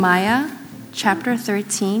Nehemiah chapter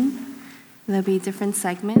 13. There'll be different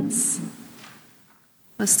segments.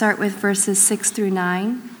 We'll start with verses 6 through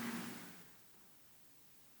 9.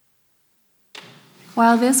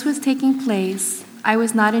 While this was taking place, I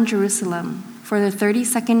was not in Jerusalem. For the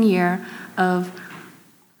 32nd year of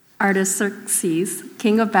Artaxerxes,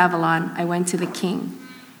 king of Babylon, I went to the king.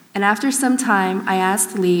 And after some time, I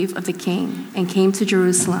asked leave of the king and came to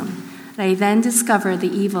Jerusalem. And I then discovered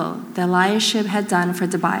the evil that Eliashib had done for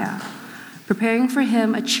Tobiah, preparing for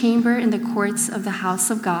him a chamber in the courts of the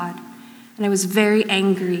house of God. And I was very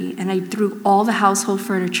angry, and I threw all the household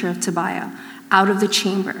furniture of Tobiah out of the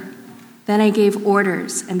chamber. Then I gave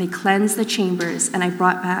orders, and they cleansed the chambers, and I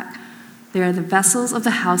brought back there the vessels of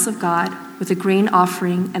the house of God with the grain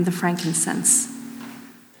offering and the frankincense.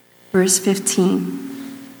 Verse 15.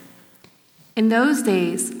 In those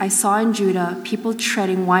days, I saw in Judah people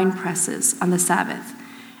treading wine presses on the Sabbath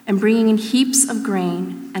and bringing in heaps of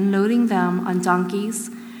grain and loading them on donkeys,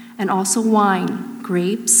 and also wine,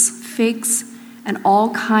 grapes, figs, and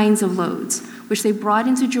all kinds of loads, which they brought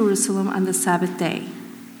into Jerusalem on the Sabbath day.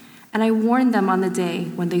 And I warned them on the day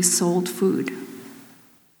when they sold food.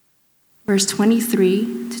 Verse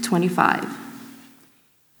 23 to 25.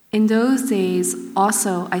 In those days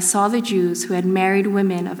also I saw the Jews who had married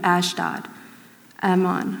women of Ashdod,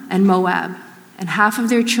 Ammon, and Moab, and half of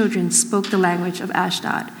their children spoke the language of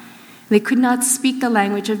Ashdod. They could not speak the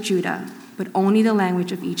language of Judah, but only the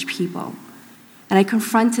language of each people. And I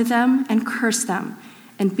confronted them and cursed them,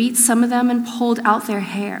 and beat some of them and pulled out their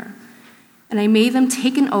hair. And I made them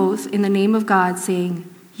take an oath in the name of God, saying,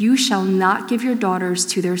 "You shall not give your daughters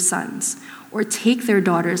to their sons, or take their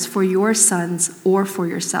daughters for your sons or for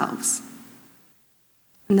yourselves."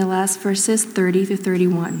 And the last verses, 30 to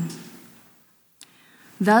 31.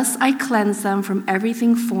 Thus I cleansed them from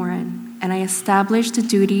everything foreign, and I established the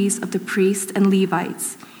duties of the priests and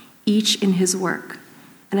Levites, each in his work.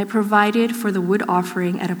 And I provided for the wood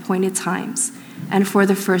offering at appointed times, and for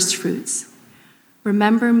the first fruits.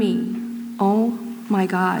 Remember me, O my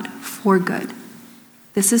God, for good.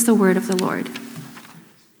 This is the word of the Lord.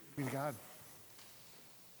 God.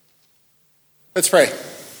 Let's pray.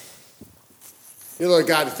 Dear Lord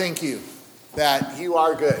God, thank you that you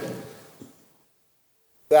are good.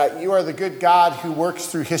 That you are the good God who works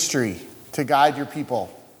through history to guide your people.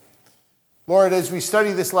 Lord, as we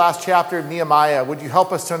study this last chapter of Nehemiah, would you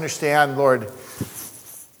help us to understand, Lord,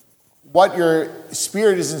 what your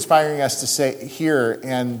Spirit is inspiring us to say, hear,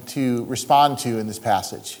 and to respond to in this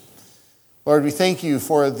passage. Lord, we thank you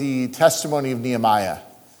for the testimony of Nehemiah,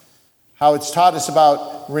 how it's taught us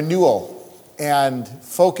about renewal and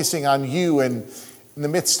focusing on you in the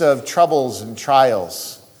midst of troubles and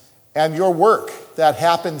trials, and your work that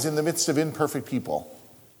happens in the midst of imperfect people.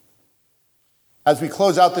 As we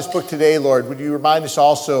close out this book today, Lord, would you remind us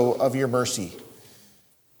also of your mercy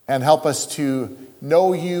and help us to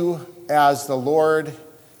know you as the Lord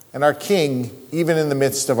and our King, even in the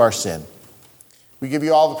midst of our sin. We give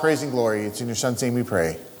you all the praise and glory. It's in your Son's name we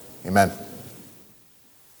pray. Amen.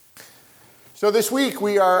 So this week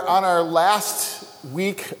we are on our last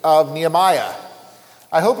week of Nehemiah.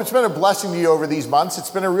 I hope it's been a blessing to you over these months. It's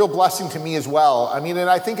been a real blessing to me as well. And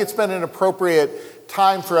I think it's been an appropriate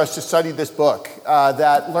time for us to study this book,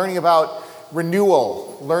 that learning about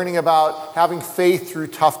renewal, learning about having faith through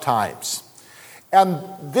tough times. And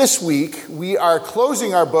this week, we are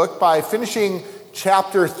closing our book by finishing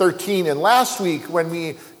chapter 13. And last week, when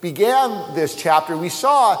we began this chapter, we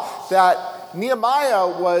saw that Nehemiah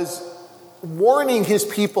was warning his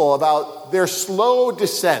people about their slow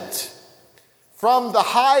descent from the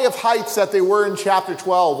high of heights that they were in chapter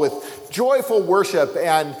 12 with joyful worship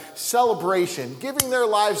and celebration, giving their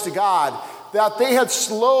lives to God, that they had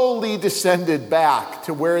slowly descended back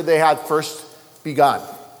to where they had first begun.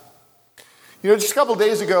 Just a couple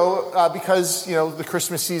days ago, because, the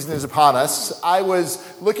Christmas season is upon us, I was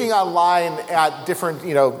looking online at different,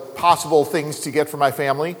 possible things to get for my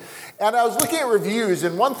family. And I was looking at reviews.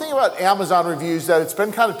 And one thing about Amazon reviews that it's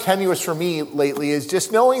been kind of tenuous for me lately is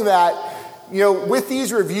just knowing that, with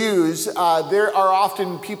these reviews, there are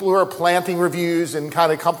often people who are planting reviews and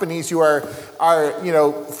kind of companies who are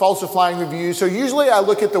falsifying reviews. So usually I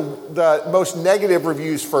look at the most negative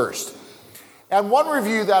reviews first. And one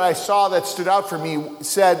review that I saw that stood out for me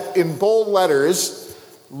said in bold letters,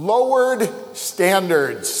 "Lowered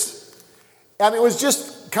standards." And it was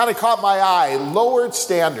just kind of caught my eye, lowered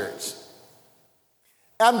standards.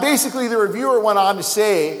 And basically the reviewer went on to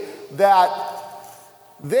say that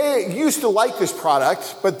they used to like this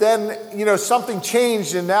product, but then, something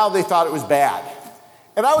changed and now they thought it was bad.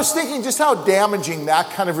 And I was thinking just how damaging that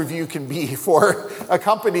kind of review can be for a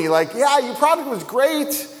company. Like, yeah, your product was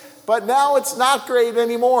great, but now it's not great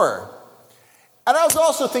anymore. And I was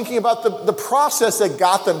also thinking about the process that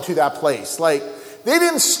got them to that place. Like, they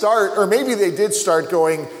didn't start, or maybe they did start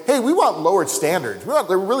going, hey, we want lowered standards. We want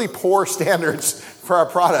the really poor standards for our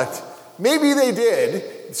product. Maybe they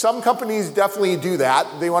did. Some companies definitely do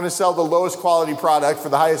that. They want to sell the lowest quality product for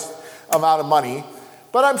the highest amount of money.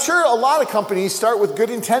 But I'm sure a lot of companies start with good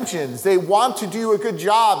intentions. They want to do a good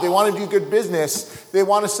job. They want to do good business. They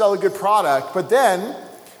want to sell a good product. But then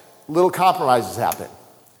little compromises happen.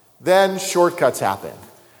 Then shortcuts happen.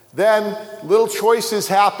 Then little choices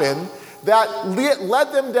happen that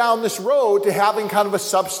led them down this road to having kind of a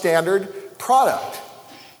substandard product.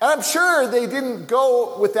 And I'm sure they didn't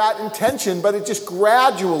go with that intention, but it just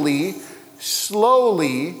gradually,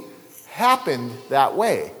 slowly happened that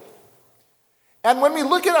way. And when we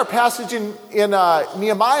look at our passage in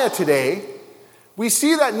Nehemiah today, we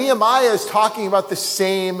see that Nehemiah is talking about the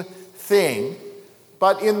same thing,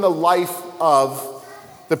 but in the life of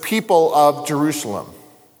the people of Jerusalem.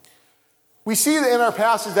 We see in our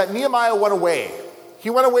passage that Nehemiah went away. He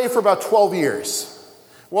went away for about 12 years.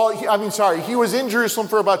 He was in Jerusalem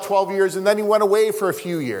for about 12 years, and then he went away for a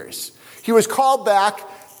few years. He was called back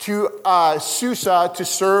to Susa to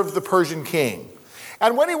serve the Persian king.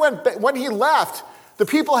 And when he left, the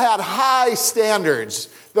people had high standards.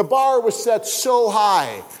 The bar was set so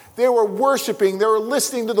high. They were worshiping. They were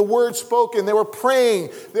listening to the word spoken. They were praying.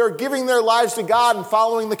 They were giving their lives to God and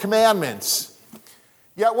following the commandments.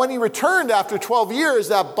 Yet when he returned after 12 years,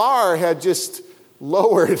 that bar had just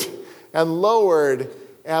lowered and lowered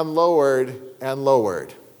and lowered and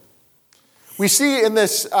lowered. We see in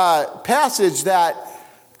this passage that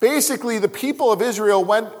basically the people of Israel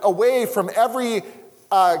went away from every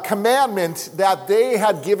commandment that they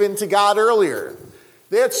had given to God earlier.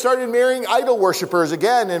 They had started marrying idol worshipers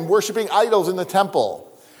again and worshiping idols in the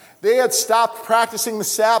temple. They had stopped practicing the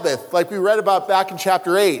Sabbath, like we read about back in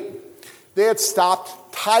chapter 8. They had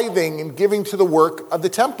stopped tithing and giving to the work of the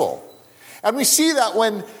temple. And we see that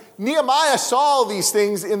when Nehemiah saw all these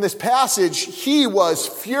things in this passage, he was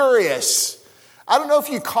furious. I don't know if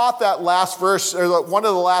you caught that last verse, or one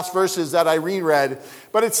of the last verses that Irene read,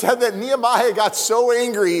 but it said that Nehemiah got so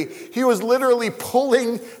angry, he was literally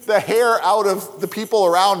pulling the hair out of the people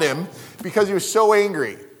around him because he was so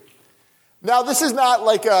angry. Now, this is not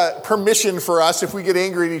like a permission for us, if we get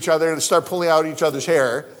angry at each other, to start pulling out each other's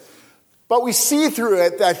hair. But we see through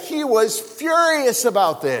it that he was furious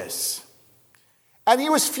about this. And he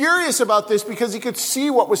was furious about this because he could see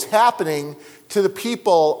what was happening to the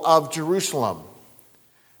people of Jerusalem.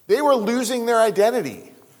 They were losing their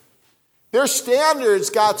identity. Their standards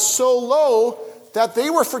got so low that they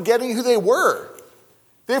were forgetting who they were.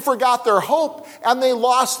 They forgot their hope and they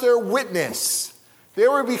lost their witness. They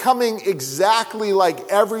were becoming exactly like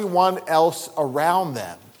everyone else around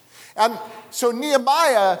them. And so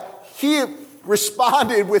Nehemiah, he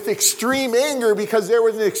responded with extreme anger because there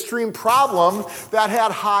was an extreme problem that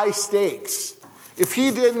had high stakes. If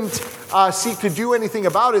he didn't seek to do anything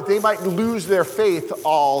about it, they might lose their faith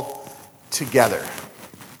altogether.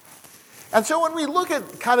 And so when we look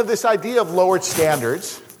at kind of this idea of lowered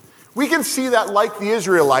standards, we can see that like the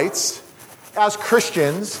Israelites, as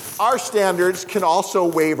Christians, our standards can also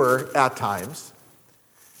waver at times.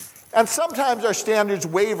 And sometimes our standards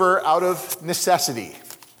waver out of necessity.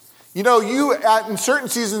 You know, in certain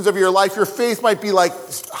seasons of your life, your faith might be like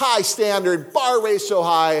high standard, bar raised so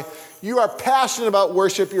high. You are passionate about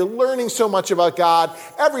worship. You're learning so much about God.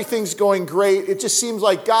 Everything's going great. It just seems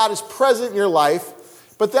like God is present in your life.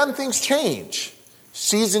 But then things change.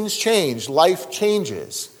 Seasons change. Life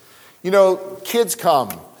changes. You know, kids come.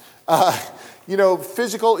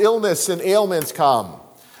 Physical illness and ailments come.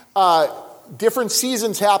 Different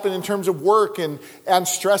seasons happen in terms of work and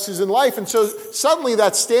stresses in life. And so suddenly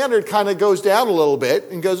that standard kind of goes down a little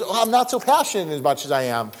bit and goes, I'm not so passionate as much as I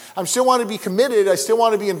am. I still want to be committed. I still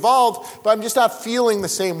want to be involved, but I'm just not feeling the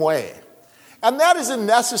same way. And that is a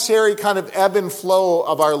necessary kind of ebb and flow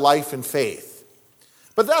of our life and faith.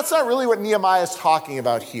 But that's not really what Nehemiah is talking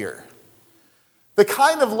about here. The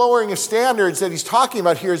kind of lowering of standards that he's talking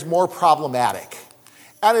about here is more problematic.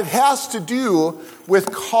 And it has to do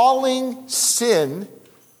with calling sin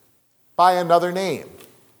by another name.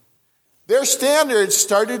 Their standards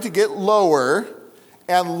started to get lower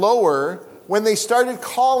and lower when they started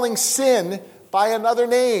calling sin by another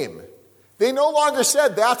name. They no longer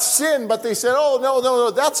said, that's sin, but they said, oh,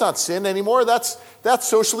 no, that's not sin anymore. That's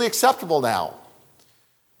socially acceptable now.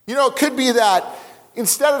 You know, it could be that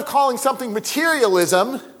instead of calling something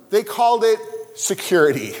materialism, they called it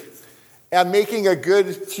security. and making a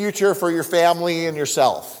good future for your family and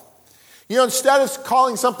yourself. Instead of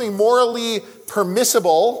calling something morally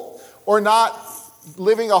permissible or not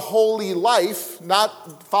living a holy life,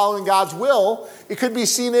 not following God's will, it could be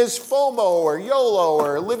seen as FOMO or YOLO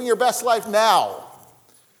or living your best life now.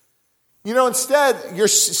 Instead, your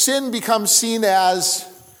sin becomes seen as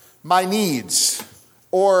my needs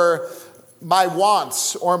or my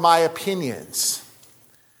wants or my opinions.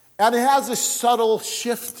 And it has a subtle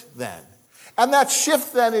shift then. And that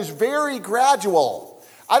shift then is very gradual.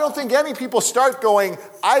 I don't think any people start going,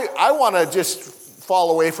 I want to just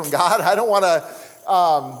fall away from God. I don't want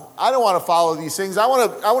to follow these things. I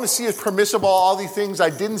want to see as permissible all these things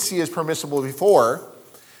I didn't see as permissible before.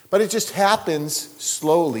 But it just happens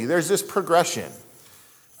slowly. There's this progression.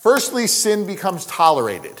 Firstly, sin becomes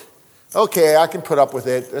tolerated. Okay, I can put up with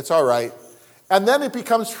it. That's all right. And then it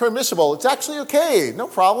becomes permissible. It's actually okay. No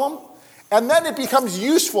problem. And then it becomes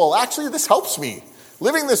useful. Actually, this helps me.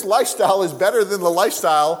 Living this lifestyle is better than the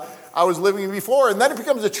lifestyle I was living before. And then it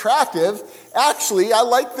becomes attractive. Actually, I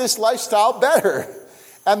like this lifestyle better.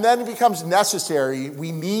 And then it becomes necessary.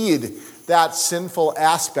 We need that sinful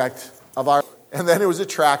aspect of our life. And then it was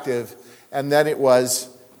attractive. And then it was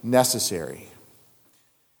necessary.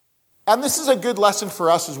 And this is a good lesson for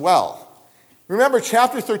us as well. Remember,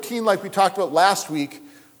 chapter 13, like we talked about last week,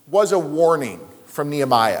 was a warning from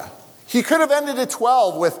Nehemiah. He could have ended at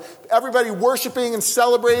 12 with everybody worshiping and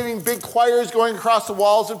celebrating, big choirs going across the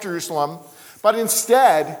walls of Jerusalem. But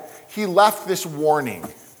instead, he left this warning,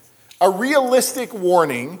 a realistic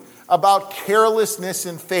warning about carelessness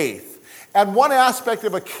in faith. And one aspect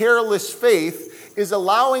of a careless faith is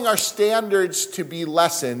allowing our standards to be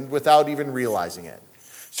lessened without even realizing it.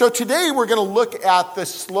 So today we're going to look at the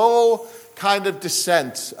slow kind of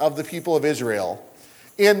descent of the people of Israel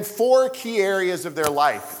in 4 key areas of their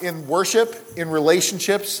life: in worship, in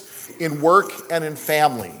relationships, in work, and in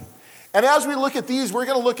family. And as we look at these, we're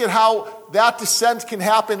going to look at how that descent can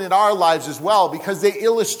happen in our lives as well, because they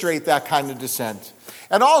illustrate that kind of descent.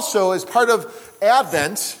 And also, as part of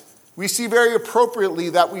Advent, we see very appropriately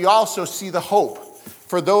that we also see the hope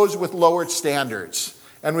for those with lowered standards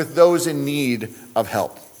and with those in need of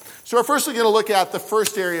help. So we're firstly going to look at the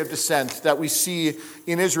first area of descent that we see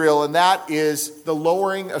in Israel, and that is the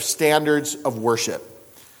lowering of standards of worship.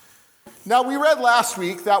 Now, we read last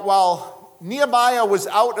week that while Nehemiah was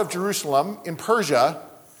out of Jerusalem in Persia,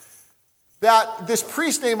 that this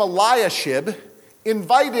priest named Eliashib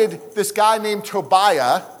invited this guy named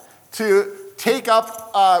Tobiah to take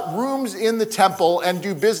up rooms in the temple and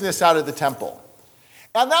do business out of the temple.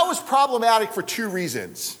 And that was problematic for 2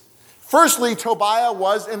 reasons. Firstly, Tobiah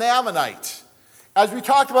was an Ammonite. As we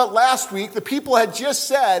talked about last week, the people had just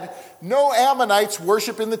said no Ammonites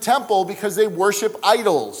worship in the temple because they worship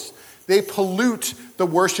idols. They pollute the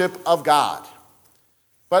worship of God.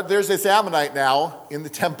 But there's this Ammonite now in the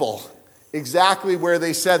temple, exactly where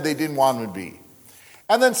they said they didn't want him to be.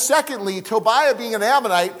 And then secondly, Tobiah being an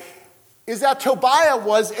Ammonite, is that Tobiah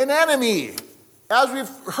was an enemy. As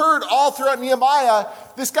we've heard all throughout Nehemiah,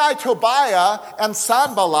 this guy Tobiah and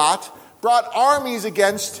Sanballat brought armies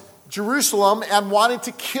against Jerusalem and wanted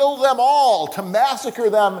to kill them all, to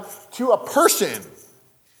massacre them to a person.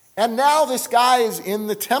 And now this guy is in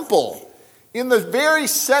the temple, in the very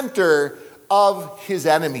center of his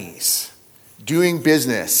enemies, doing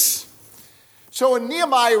business. So when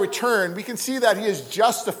Nehemiah returned, we can see that he is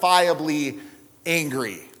justifiably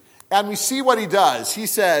angry. And we see what he does. He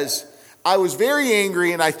says, I was very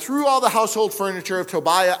angry, and I threw all the household furniture of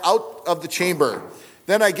Tobiah out of the chamber.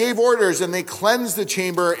 Then I gave orders, and they cleansed the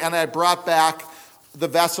chamber, and I brought back the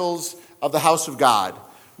vessels of the house of God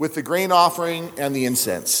with the grain offering and the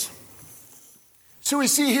incense. So we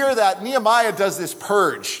see here that Nehemiah does this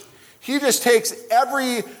purge. He just takes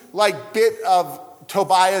every bit of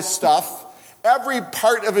Tobiah's stuff, every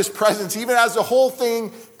part of his presence, even has the whole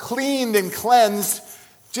thing cleaned and cleansed,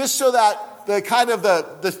 just so that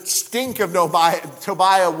the stink of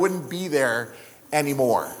Tobiah wouldn't be there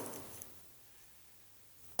anymore.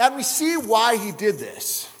 And we see why he did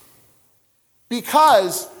this.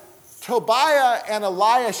 Because Tobiah and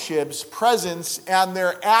Eliashib's presence and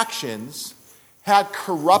their actions had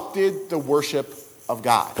corrupted the worship of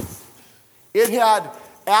God. It had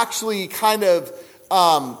actually crippled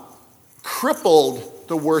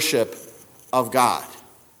the worship of God.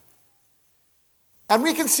 And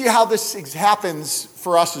we can see how this happens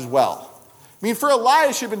for us as well. For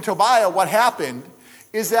Eliashib and Tobiah, what happened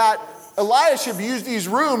is that Eliashib used these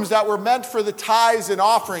rooms that were meant for the tithes and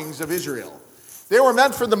offerings of Israel. They were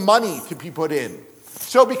meant for the money to be put in.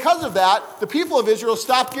 So because of that, the people of Israel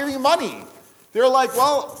stopped giving money They're like,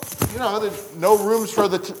 well, there's no rooms for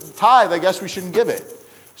the tithe. I guess we shouldn't give it.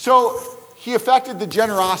 So he affected the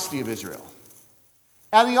generosity of Israel.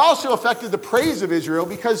 And he also affected the praise of Israel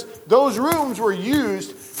because those rooms were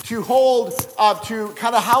used to hold, to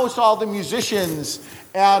kind of house all the musicians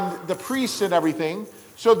and the priests and everything.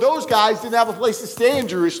 So those guys didn't have a place to stay in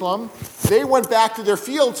Jerusalem. They went back to their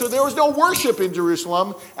field, so there was no worship in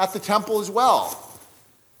Jerusalem at the temple as well.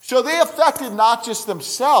 So they affected not just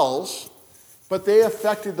themselves, but they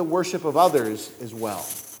affected the worship of others as well.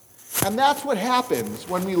 And that's what happens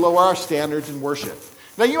when we lower our standards in worship.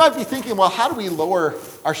 Now you might be thinking, well, how do we lower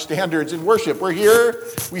our standards in worship? We're here,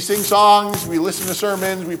 we sing songs, we listen to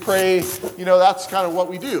sermons, we pray, that's kind of what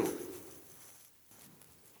we do.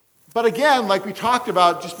 But again, like we talked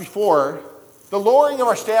about just before, the lowering of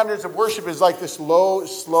our standards of worship is like this low,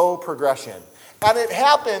 slow progression. And it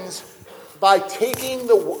happens by taking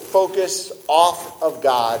the focus off of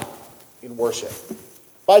God in worship.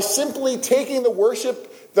 By simply taking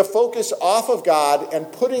the focus off of God and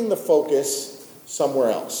putting the focus somewhere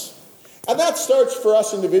else. And that starts for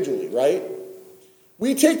us individually, right?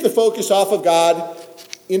 We take the focus off of God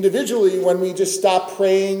individually when we just stop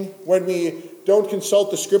praying, when we don't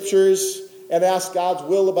consult the scriptures and ask God's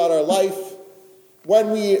will about our life,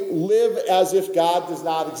 when we live as if God does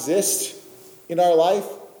not exist in our life.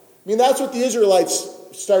 That's what the Israelites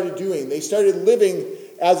started doing. They started living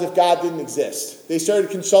as if God didn't exist. They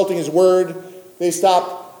started consulting his word. They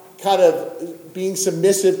stopped kind of being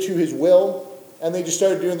submissive to his will, and they just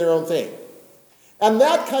started doing their own thing. And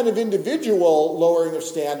that kind of individual lowering of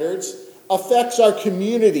standards affects our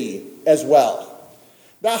community as well.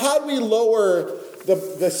 Now, how do we lower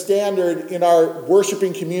the standard in our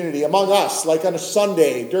worshiping community among us, like on a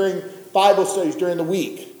Sunday, during Bible studies during the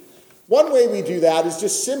week? One way we do that is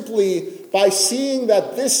just simply by seeing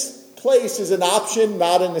that this place is an option,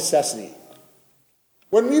 not a necessity.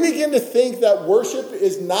 When we begin to think that worship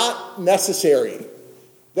is not necessary,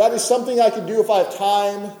 that is something I can do if I have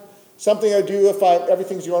time, something I do if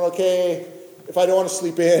everything's going okay, if I don't want to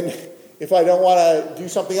sleep in, if I don't want to do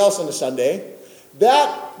something else on a Sunday,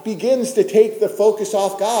 that begins to take the focus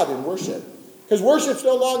off God in worship. Because worship's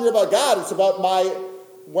no longer about God, it's about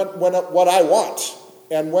what I want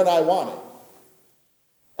and when I want it.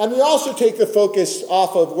 And we also take the focus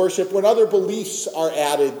off of worship when other beliefs are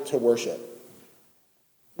added to worship.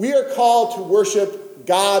 We are called to worship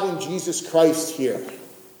God and Jesus Christ here.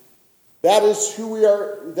 That is who we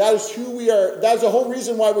are. That is the whole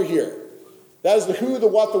reason why we're here. That is the who, the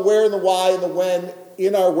what, the where, and the why, and the when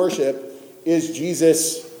in our worship is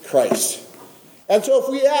Jesus Christ. And so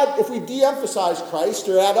if we de-emphasize Christ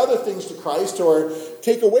or add other things to Christ or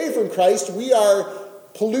take away from Christ, we are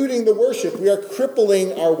polluting the worship. We are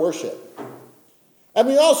crippling our worship. And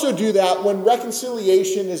we also do that when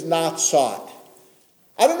reconciliation is not sought.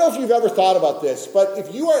 I don't know if you've ever thought about this, but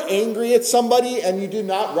if you are angry at somebody and you do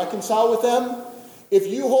not reconcile with them, if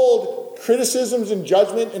you hold criticisms and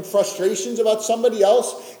judgment and frustrations about somebody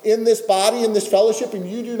else in this body, in this fellowship,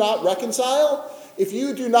 and you do not reconcile, if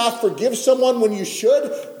you do not forgive someone when you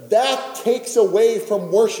should, that takes away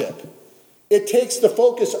from worship. It takes the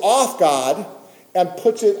focus off God and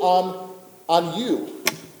puts it on you.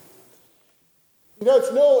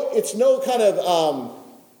 It's no kind of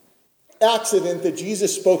accident that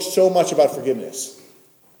Jesus spoke so much about forgiveness.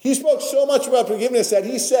 He spoke so much about forgiveness that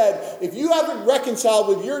he said, if you haven't reconciled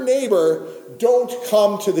with your neighbor, don't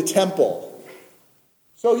come to the temple.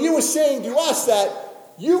 So he was saying to us that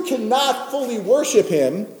you cannot fully worship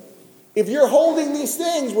him if you're holding these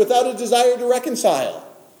things without a desire to reconcile.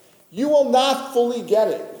 You will not fully get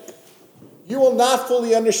it. You will not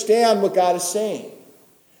fully understand what God is saying.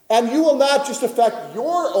 And you will not just affect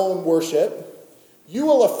your own worship, you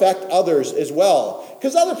will affect others as well.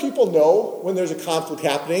 Because other people know when there's a conflict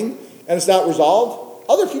happening and it's not resolved.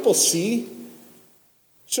 Other people see.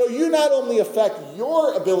 So you not only affect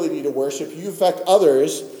your ability to worship, you affect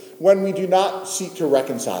others when we do not seek to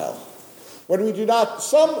reconcile. When we do not,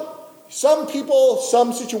 some people,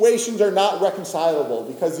 some situations are not reconcilable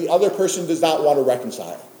because the other person does not want to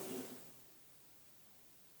reconcile.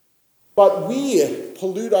 But we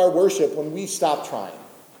pollute our worship when we stop trying.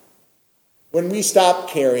 When we stop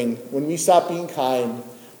caring, when we stop being kind,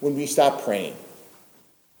 when we stop praying,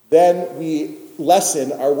 then we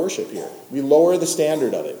lessen our worship here. We lower the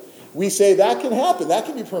standard of it. We say that can happen. That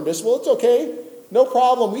can be permissible. It's okay. No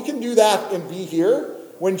problem. We can do that and be here.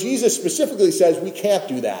 When Jesus specifically says we can't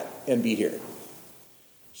do that and be here.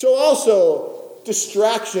 So also,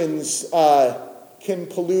 distractions can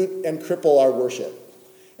pollute and cripple our worship.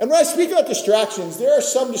 And when I speak about distractions, there are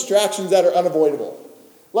some distractions that are unavoidable.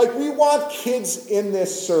 Like we want kids in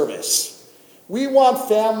this service. We want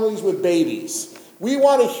families with babies. We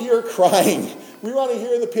want to hear crying. We want to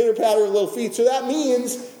hear the pitter-patter of little feet. So that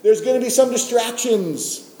means there's going to be some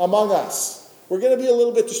distractions among us. We're going to be a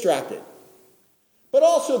little bit distracted. But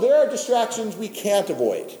also, there are distractions we can't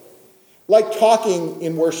avoid, like talking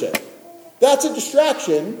in worship. That's a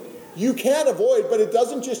distraction you can't avoid, but it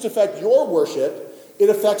doesn't just affect your worship, it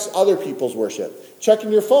affects other people's worship.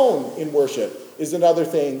 Checking your phone in worship is another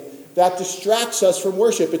thing that distracts us from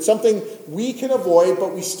worship. It's something we can avoid,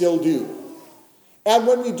 but we still do. And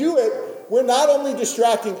when we do it, we're not only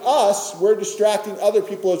distracting us, we're distracting other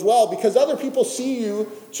people as well, because other people see you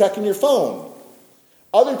checking your phone.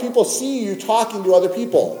 Other people see you talking to other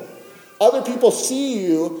people. Other people see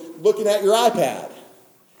you looking at your iPad.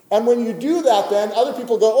 And when you do that, then other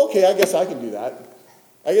people go, okay, I guess I can do that.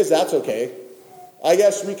 I guess that's okay. I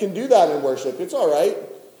guess we can do that in worship. It's all right.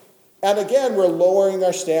 And again, we're lowering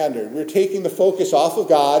our standard. We're taking the focus off of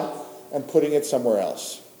God and putting it somewhere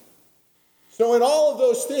else. So in all of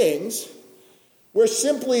those things, we're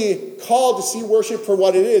simply called to see worship for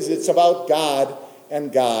what it is. It's about God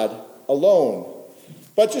and God alone.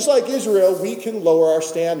 But just like Israel, we can lower our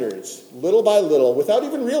standards little by little without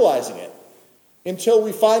even realizing it until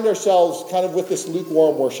we find ourselves kind of with this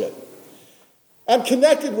lukewarm worship. And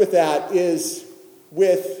connected with that is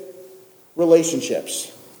with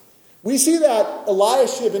relationships. We see that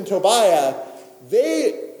Eliashib and Tobiah,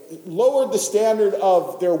 they lowered the standard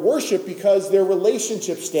of their worship because their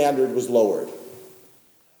relationship standard was lowered.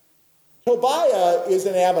 Tobiah is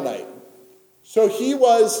an Ammonite. So he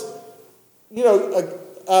was, he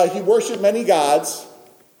worshipped many gods.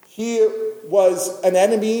 He was an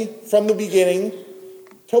enemy from the beginning.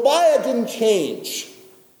 Tobiah didn't change.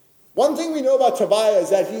 One thing we know about Tobiah is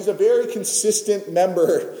that he's a very consistent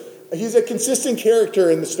member. He's a consistent character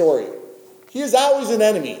in the story. He is always an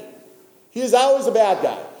enemy. He is always a bad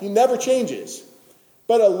guy. He never changes.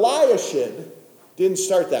 But Eliashib didn't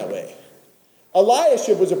start that way.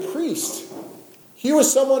 Eliashib was a priest. He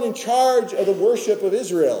was someone in charge of the worship of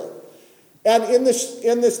Israel. And in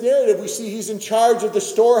this narrative, we see he's in charge of the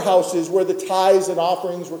storehouses where the tithes and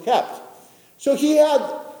offerings were kept. So he had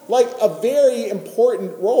like a very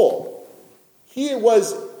important role. He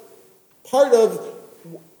was part of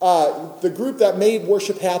the group that made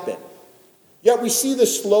worship happen. Yet we see the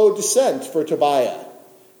slow descent for Tobiah.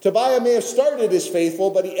 Tobiah may have started as faithful,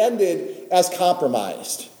 but he ended as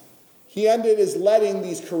compromised. He ended as letting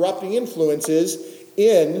these corrupting influences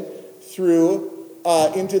into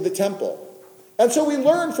the temple. And so we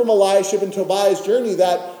learn from Eliashib and Tobiah's journey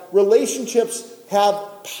that relationships have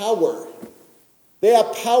power. They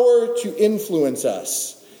have power to influence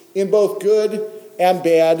us in both good and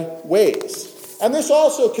bad ways. And this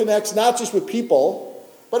also connects not just with people,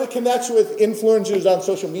 but it connects with influencers on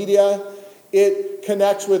social media. It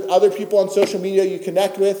connects with other people on social media you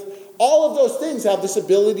connect with. All of those things have this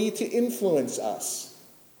ability to influence us.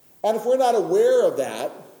 And if we're not aware of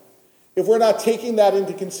that, if we're not taking that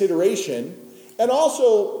into consideration, and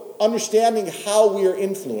also understanding how we are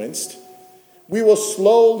influenced, we will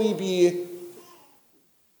slowly be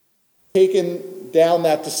taken down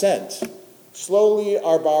that descent. Slowly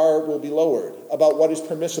our bar will be lowered about what is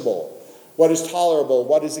permissible, what is tolerable,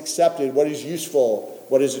 what is accepted, what is useful,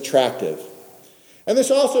 what is attractive. And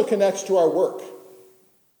this also connects to our work.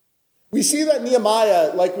 We see that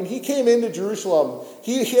Nehemiah, like when he came into Jerusalem,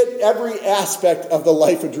 he hit every aspect of the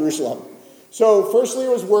life of Jerusalem. So firstly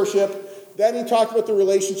it was worship. Then he talked about the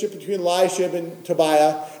relationship between Eliashib and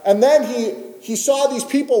Tobiah. And then he saw these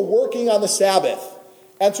people working on the Sabbath.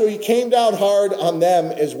 And so he came down hard on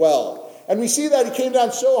them as well. And we see that he came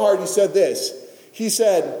down so hard, he said this. He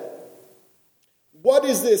said, "What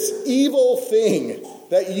is this evil thing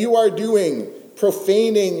that you are doing,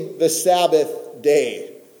 profaning the Sabbath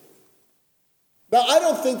day?" Now, I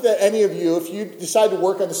don't think that any of you, if you decide to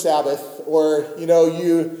work on the Sabbath, or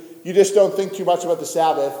you just don't think too much about the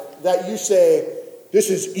Sabbath, that you say, this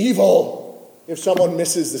is evil if someone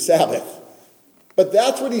misses the Sabbath. But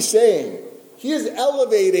that's what he's saying. He is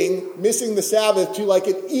elevating missing the Sabbath to like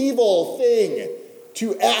an evil thing,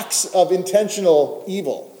 to acts of intentional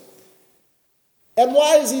evil. And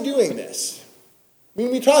why is he doing this? I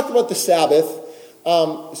mean, we talked about the Sabbath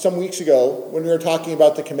some weeks ago when we were talking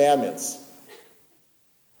about the commandments.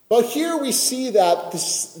 But here we see that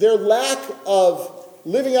their lack of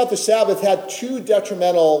living out the Sabbath had two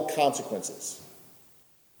detrimental consequences.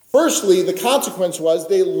 Firstly, the consequence was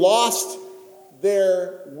they lost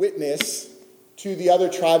their witness to the other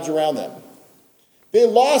tribes around them. They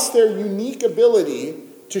lost their unique ability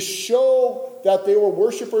to show that they were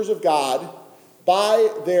worshipers of God by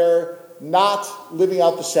their not living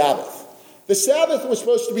out the Sabbath. The Sabbath was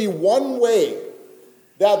supposed to be one way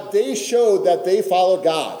that they showed that they followed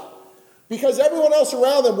God. Because everyone else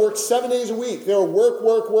around them worked 7 days a week. They were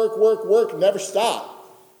work, never stop.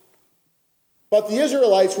 But the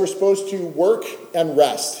Israelites were supposed to work and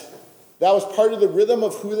rest. That was part of the rhythm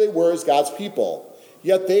of who they were as God's people.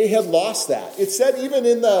 Yet they had lost that. It said even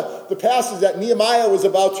in the passage that Nehemiah was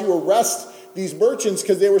about to arrest these merchants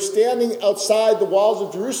because they were standing outside the walls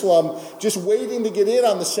of Jerusalem just waiting to get in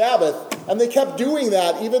on the Sabbath. And they kept doing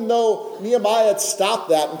that even though Nehemiah had stopped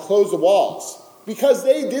that and closed the walls. Because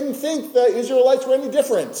they didn't think the Israelites were any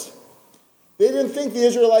different. They didn't think the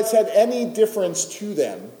Israelites had any difference to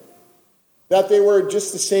them. That they were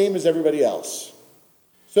just the same as everybody else.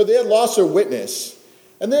 So they had lost their witness.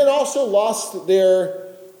 And they had also lost their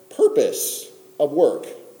purpose of work.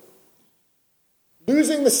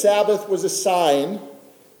 Losing the Sabbath was a sign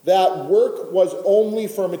that work was only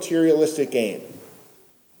for materialistic gain.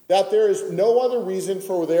 That there is no other reason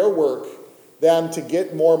for their work than to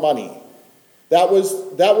get more money. That was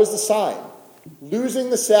the sign. Losing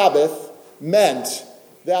the Sabbath meant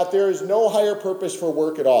that there is no higher purpose for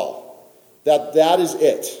work at all. That is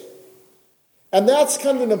it. And that's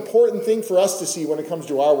kind of an important thing for us to see when it comes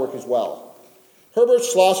to our work as well. Herbert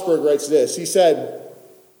Schlossberg writes this. He said,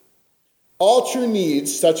 all true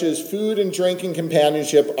needs, such as food and drink and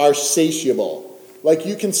companionship, are satiable. Like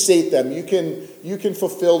you can sate them. You can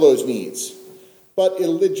fulfill those needs. But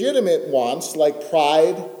illegitimate wants, like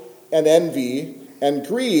pride and envy and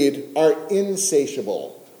greed, are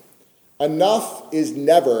insatiable. Enough is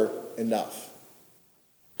never enough.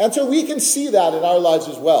 And so we can see that in our lives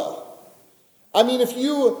as well. I mean,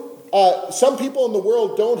 some people in the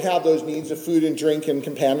world don't have those needs of food and drink and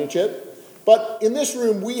companionship. But in this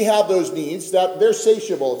room, we have those needs that they're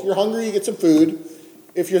satiable. If you're hungry, you get some food.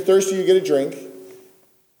 If you're thirsty, you get a drink.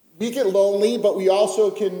 We get lonely, but we also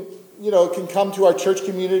can come to our church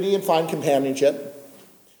community and find companionship.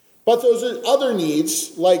 But those other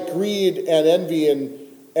needs, like greed and envy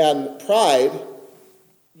and pride,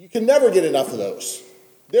 you can never get enough of those.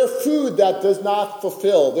 They're food that does not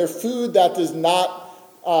fulfill. They're food that does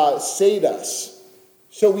not sate us.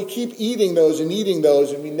 So we keep eating those, and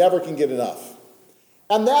we never can get enough.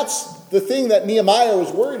 And that's the thing that Nehemiah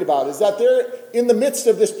was worried about, is that they're in the midst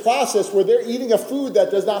of this process where they're eating a food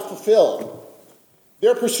that does not fulfill.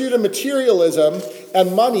 Their pursuit of materialism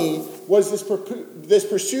and money was this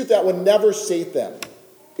pursuit that would never sate them.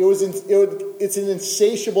 It's an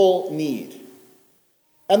insatiable need.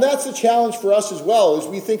 And that's a challenge for us as well as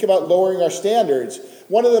we think about lowering our standards.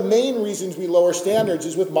 One of the main reasons we lower standards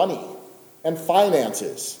is with money and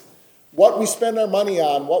finances. What we spend our money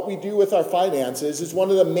on, what we do with our finances, is one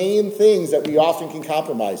of the main things that we often can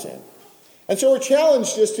compromise in. And so we're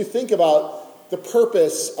challenged just to think about the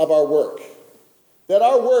purpose of our work. That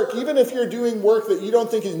our work, even if you're doing work that you don't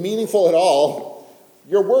think is meaningful at all,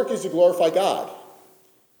 your work is to glorify God.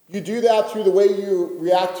 You do that through the way you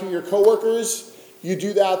react to your coworkers. You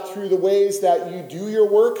do that through the ways that you do your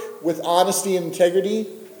work with honesty and integrity.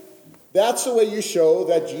 That's the way you show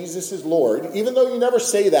that Jesus is Lord, even though you never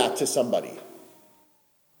say that to somebody.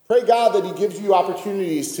 Pray God that he gives you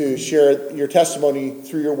opportunities to share your testimony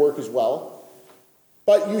through your work as well.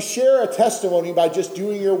 But you share a testimony by just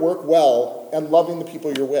doing your work well and loving the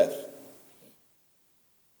people you're with.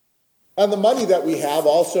 And the money that we have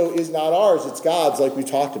also is not ours, it's God's, like we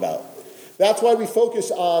talked about. That's why we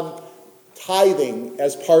focus on tithing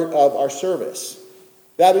as part of our service.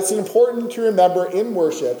 That it's important to remember in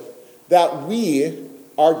worship that we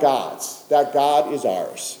are God's, that God is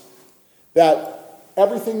ours, that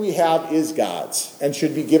everything we have is God's and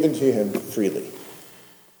should be given to him freely.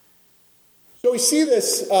 So we see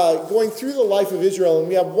this going through the life of Israel, and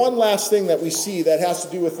we have one last thing that we see that has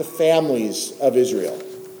to do with the families of Israel.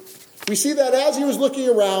 We see that as he was looking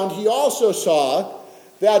around, he also saw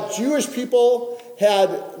that Jewish people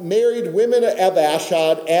had married women of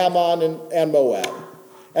Ashdod, Ammon, and Moab.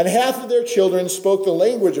 And half of their children spoke the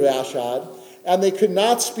language of Ashdod, and they could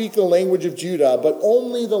not speak the language of Judah, but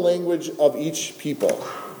only the language of each people.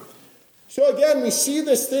 So again, we see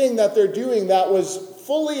this thing that they're doing that was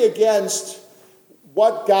fully against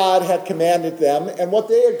what God had commanded them and what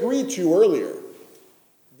they agreed to earlier.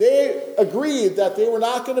 They agreed that they were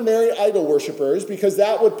not going to marry idol worshipers because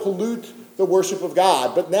that would pollute the worship of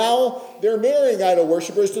God. But now they're marrying idol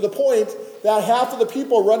worshipers to the point that half of the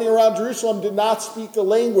people running around Jerusalem did not speak the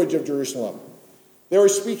language of Jerusalem. They were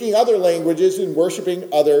speaking other languages and worshiping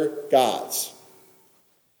other gods.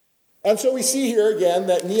 And so we see here again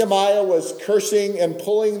that Nehemiah was cursing and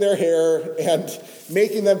pulling their hair and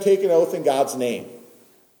making them take an oath in God's name.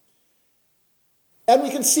 And we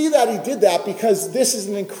can see that he did that because this is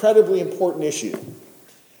an incredibly important issue.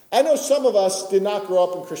 I know some of us did not grow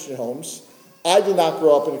up in Christian homes. I did not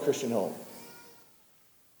grow up in a Christian home.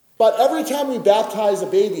 But every time we baptize a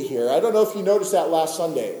baby here, I don't know if you noticed that last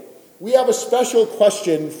Sunday, we have a special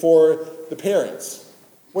question for the parents.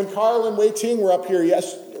 When Carl and Wei Ting were up here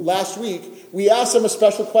last week, we asked them a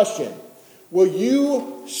special question. Will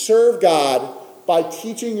you serve God by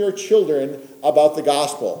teaching your children about the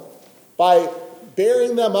gospel? By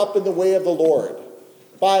bearing them up in the way of the Lord?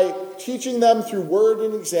 By teaching them through word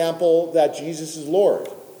and example that Jesus is Lord?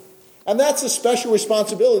 And that's a special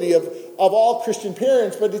responsibility of all Christian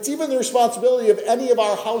parents, but it's even the responsibility of any of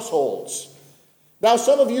our households. Now,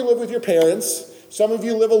 some of you live with your parents. Some of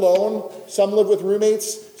you live alone. Some live with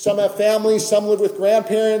roommates. Some have families. Some live with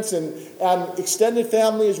grandparents and extended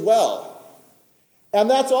family as well. And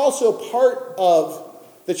that's also part of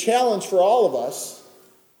the challenge for all of us,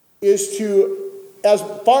 is to, as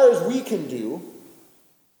far as we can do,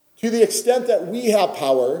 to the extent that we have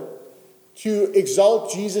power, to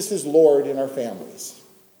exalt Jesus as Lord in our families.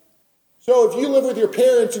 So if you live with your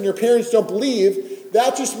parents and your parents don't believe,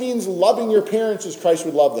 that just means loving your parents as Christ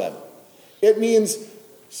would love them. It means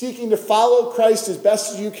seeking to follow Christ as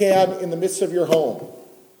best as you can in the midst of your home.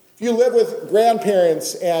 If you live with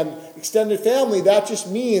grandparents and extended family, that just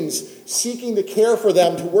means seeking to care for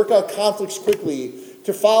them, to work out conflicts quickly,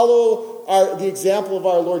 to follow the example of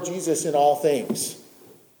our Lord Jesus in all things.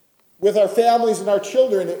 With our families and our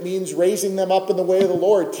children, it means raising them up in the way of the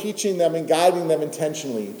Lord, teaching them and guiding them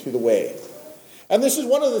intentionally to the way. And this is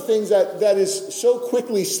one of the things that is so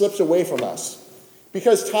quickly slips away from us.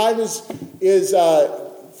 Because time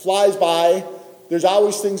flies by. There's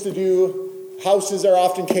always things to do. Houses are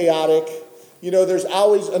often chaotic. There's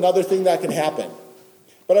always another thing that can happen.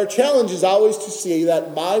 But our challenge is always to see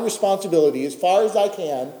that my responsibility, as far as I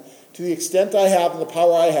can, to the extent I have and the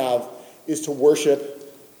power I have, is to worship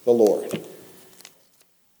the Lord.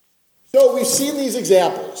 So we've seen these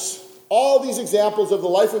examples, all these examples of the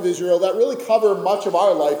life of Israel that really cover much of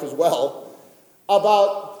our life as well,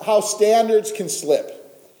 about how standards can slip.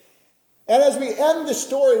 And as we end the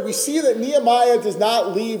story, we see that Nehemiah does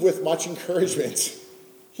not leave with much encouragement.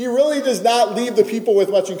 He really does not leave the people with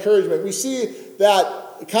much encouragement. We see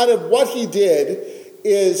that kind of what he did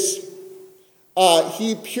is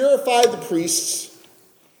he purified the priests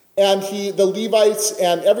and the Levites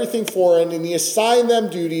and everything foreign, and he assigned them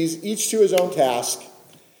duties, each to his own task,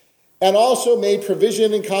 and also made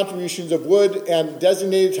provision and contributions of wood and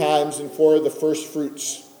designated times and for the first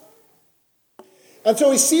fruits. And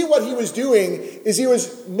so we see what he was doing is he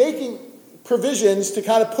was making provisions to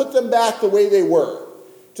kind of put them back the way they were.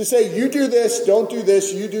 To say, you do this, don't do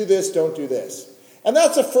this, you do this, don't do this. And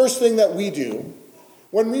that's the first thing that we do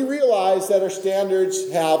when we realize that our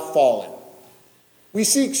standards have fallen. We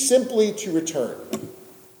seek simply to return,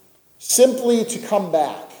 simply to come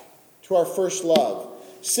back to our first love,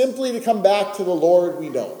 simply to come back to the Lord we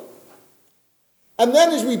know. And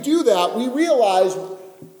then as we do that, we realize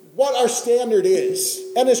what our standard is.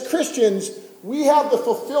 And as Christians, we have the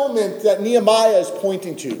fulfillment that Nehemiah is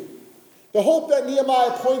pointing to. The hope that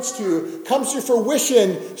Nehemiah points to comes to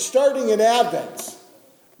fruition starting in Advent,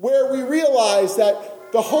 where we realize that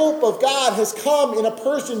the hope of God has come in a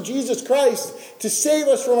person, Jesus Christ, to save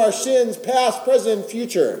us from our sins, past, present, and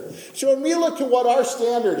future. So when we look to what our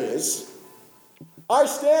standard is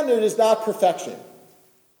not perfection.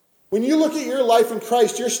 When you look at your life in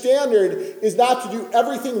Christ, your standard is not to do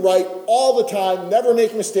everything right all the time, never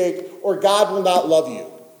make a mistake, or God will not love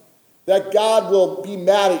you. That God will be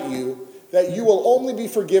mad at you, that you will only be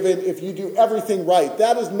forgiven if you do everything right.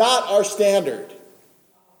 That is not our standard.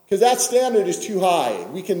 Because that standard is too high.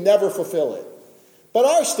 We can never fulfill it. But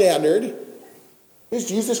our standard is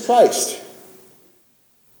Jesus Christ.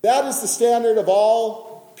 That is the standard of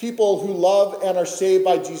all people who love and are saved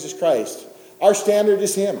by Jesus Christ. Our standard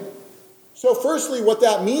is Him. So firstly, what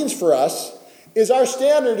that means for us is our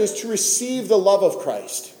standard is to receive the love of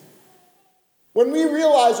Christ. When we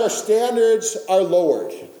realize our standards are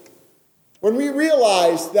lowered, when we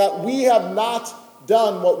realize that we have not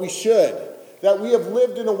done what we should, that we have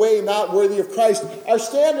lived in a way not worthy of Christ, our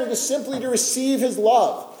standard is simply to receive His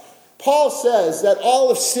love. Paul says that all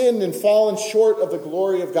have sinned and fallen short of the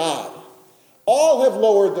glory of God. All have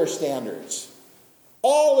lowered their standards.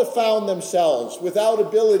 All have found themselves without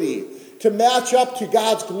ability to match up to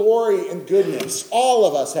God's glory and goodness. All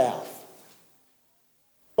of us have.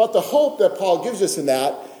 But the hope that Paul gives us in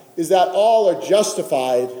that is that all are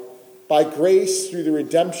justified by grace through the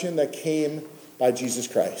redemption that came by Jesus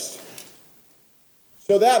Christ.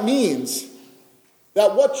 So that means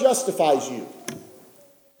that what justifies you?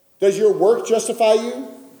 Does your work justify you?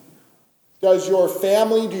 Does your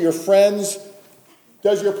family, do your friends,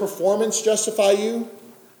 does your performance justify you?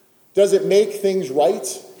 Does it make things right?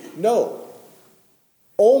 No.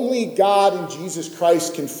 Only God in Jesus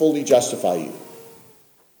Christ can fully justify you.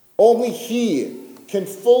 Only He can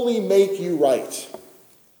fully make you right.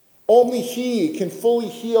 Only He can fully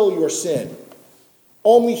heal your sin.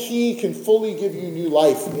 Only He can fully give you new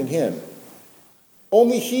life in Him.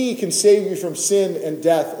 Only He can save you from sin and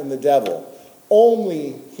death and the devil.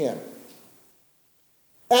 Only Him.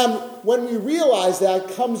 And when we realize that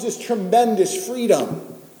comes this tremendous freedom.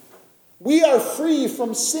 We are free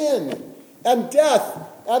from sin and death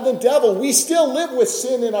and the devil. We still live with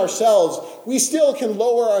sin in ourselves. We still can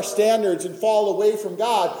lower our standards and fall away from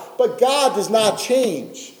God. But God does not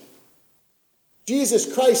change.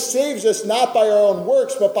 Jesus Christ saves us not by our own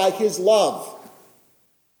works, but by His love.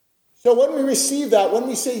 So when we receive that, when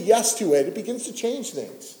we say yes to it, it begins to change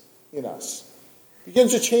things in us. It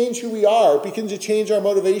begins to change who we are. It begins to change our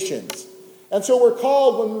motivations. And so we're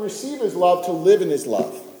called, when we receive His love, to live in His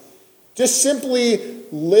love. Just simply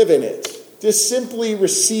live in it. Just simply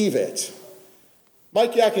receive it.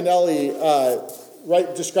 Mike Yaconelli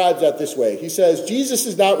describes that this way. He says, Jesus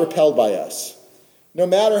is not repelled by us. No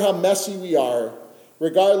matter how messy we are,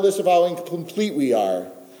 regardless of how incomplete we are,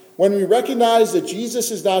 when we recognize that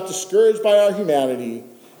Jesus is not discouraged by our humanity,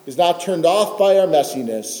 is not turned off by our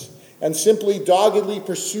messiness, and simply doggedly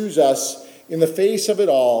pursues us in the face of it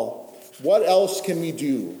all, what else can we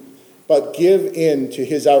do but give in to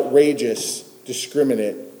His outrageous,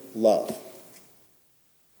 discriminate love?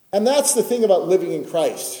 And that's the thing about living in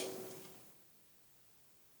Christ.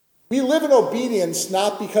 We live in obedience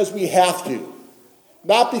not because we have to,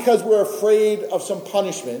 not because we're afraid of some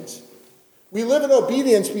punishment. We live in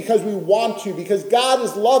obedience because we want to, because God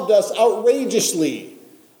has loved us outrageously.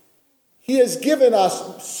 He has given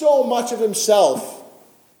us so much of Himself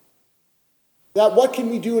that what can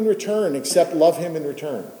we do in return except love Him in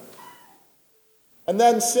return? And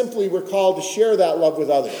then simply we're called to share that love with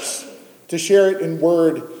others, to share it in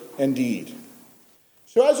word and deed.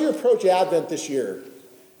 So as you approach Advent this year,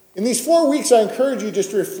 in these 4 weeks, I encourage you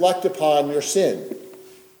just to reflect upon your sin,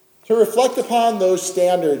 to reflect upon those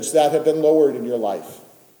standards that have been lowered in your life,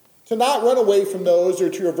 to not run away from those or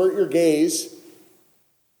to avert your gaze,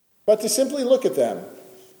 but to simply look at them.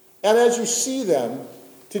 And as you see them,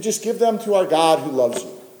 to just give them to our God who loves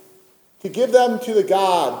you, to give them to the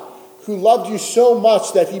God who loved you so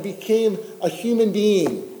much that He became a human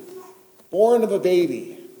being, born of a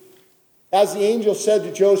baby, as the angel said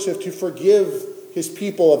to Joseph, to forgive his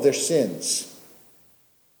people of their sins.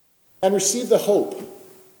 And receive the hope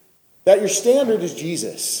that your standard is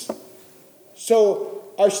Jesus. So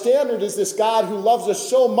our standard is this God who loves us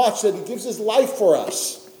so much that He gives His life for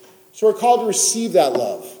us. So we're called to receive that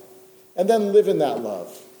love, and then live in that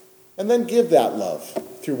love, and then give that love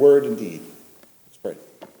through word and deed. Let's pray.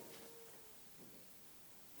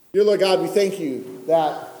 Dear Lord God, we thank You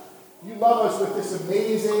that You love us with this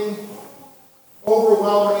amazing,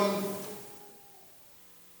 overwhelming,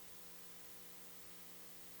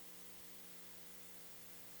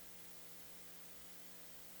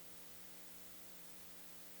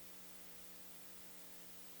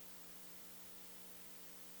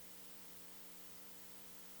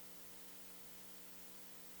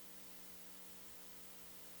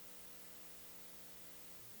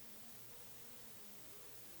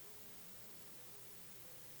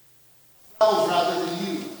 rather than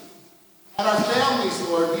You. And our families,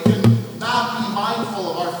 Lord, we can not be mindful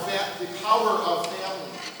of the power of family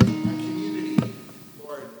and community,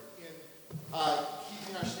 Lord, in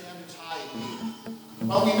keeping our standards high in You.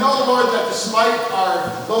 But we know, Lord, that despite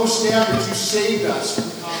our low standards, You saved us from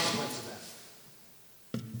the consequence of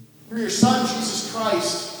them. Through Your Son, Jesus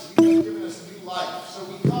Christ, You have given us new life. So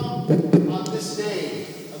we come on this day,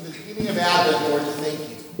 on the beginning of Advent, Lord, to thank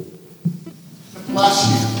You, to bless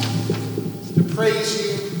You, to praise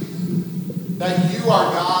You, that You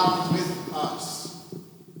are God with us.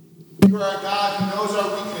 You are a God who knows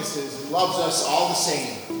our weaknesses and loves us all the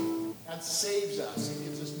same, and saves us and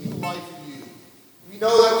gives us new life in You. We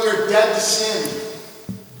know that we are dead to sin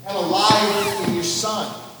and alive in Your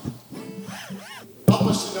Son. Help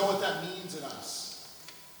us to know what that means in us.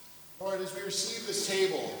 Lord, as we receive this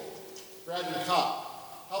table, bread and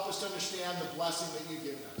cup, help us to understand the blessing that You've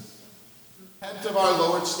given us. Repent of our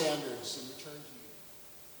lowered standards and return to You.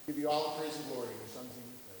 Give You all the praise and glory in Your Son's name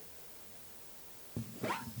we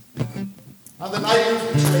pray. On the night He was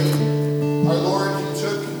betrayed, our Lord, He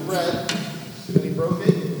took bread and He broke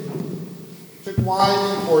it. He took wine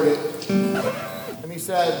and He poured it. And He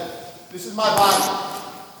said, "This is my body,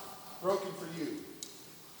 broken for you.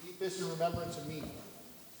 Eat this in remembrance of me.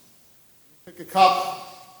 He took a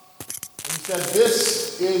cup and he said,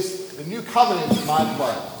 this is the new covenant in my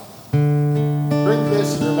blood. Drink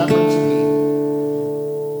this in remembrance of me.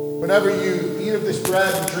 Whenever you eat of this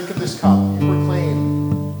bread and drink of this cup, you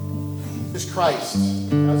proclaim Jesus Christ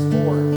as